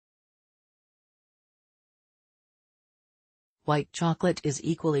White chocolate is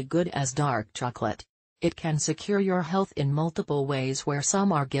equally good as dark chocolate. It can secure your health in multiple ways where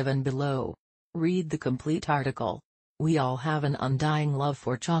some are given below. Read the complete article. We all have an undying love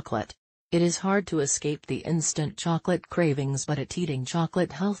for chocolate. It is hard to escape the instant chocolate cravings, but at eating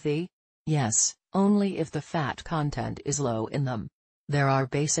chocolate healthy? Yes, only if the fat content is low in them. There are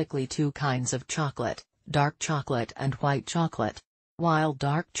basically two kinds of chocolate, dark chocolate and white chocolate. While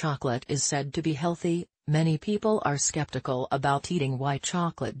dark chocolate is said to be healthy, many people are skeptical about eating white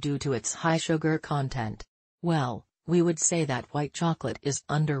chocolate due to its high sugar content. Well, we would say that white chocolate is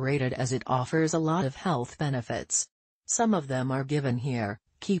underrated as it offers a lot of health benefits. Some of them are given here.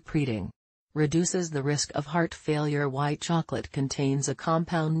 Keep reading. Reduces the risk of heart failure. White chocolate contains a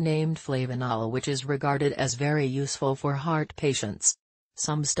compound named flavanol, which is regarded as very useful for heart patients.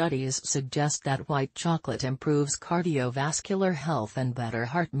 Some studies suggest that white chocolate improves cardiovascular health and better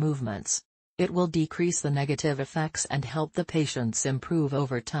heart movements. It will decrease the negative effects and help the patients improve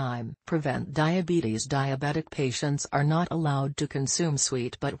over time. Prevent diabetes. Diabetic patients are not allowed to consume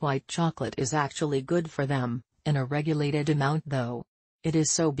sweet, but white chocolate is actually good for them, in a regulated amount though. It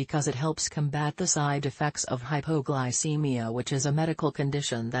is so because it helps combat the side effects of hypoglycemia, which is a medical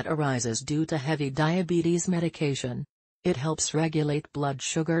condition that arises due to heavy diabetes medication. It helps regulate blood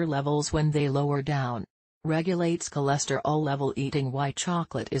sugar levels when they lower down. Regulates cholesterol level. Eating white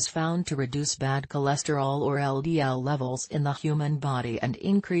chocolate is found to reduce bad cholesterol or LDL levels in the human body and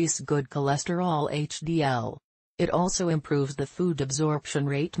increase good cholesterol HDL. It also improves the food absorption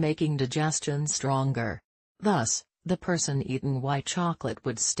rate, making digestion stronger. Thus, the person eating white chocolate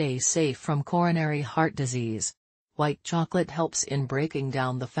would stay safe from coronary heart disease. White chocolate helps in breaking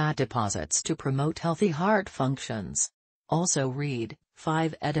down the fat deposits to promote healthy heart functions. Also read,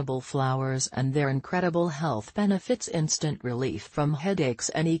 5 edible flowers and their incredible health benefits. Instant relief from headaches.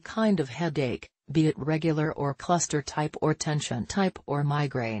 Any kind of headache, be it regular or cluster type or tension type or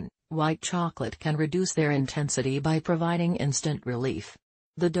migraine, white chocolate can reduce their intensity by providing instant relief.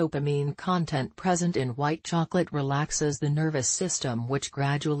 The dopamine content present in white chocolate relaxes the nervous system, which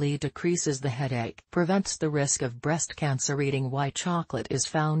gradually decreases the headache. Prevents the risk of breast cancer. Eating white chocolate is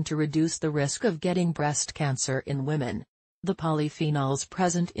found to reduce the risk of getting breast cancer in women. The polyphenols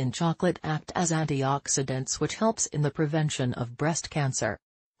present in chocolate act as antioxidants, which helps in the prevention of breast cancer.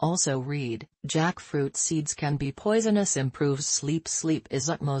 Also read, jackfruit seeds can be poisonous. Improves sleep. Sleep is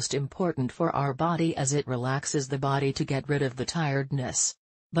utmost important for our body as it relaxes the body to get rid of the tiredness.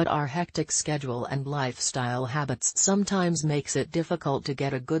 But our hectic schedule and lifestyle habits sometimes makes it difficult to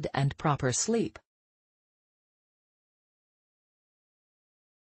get a good and proper sleep.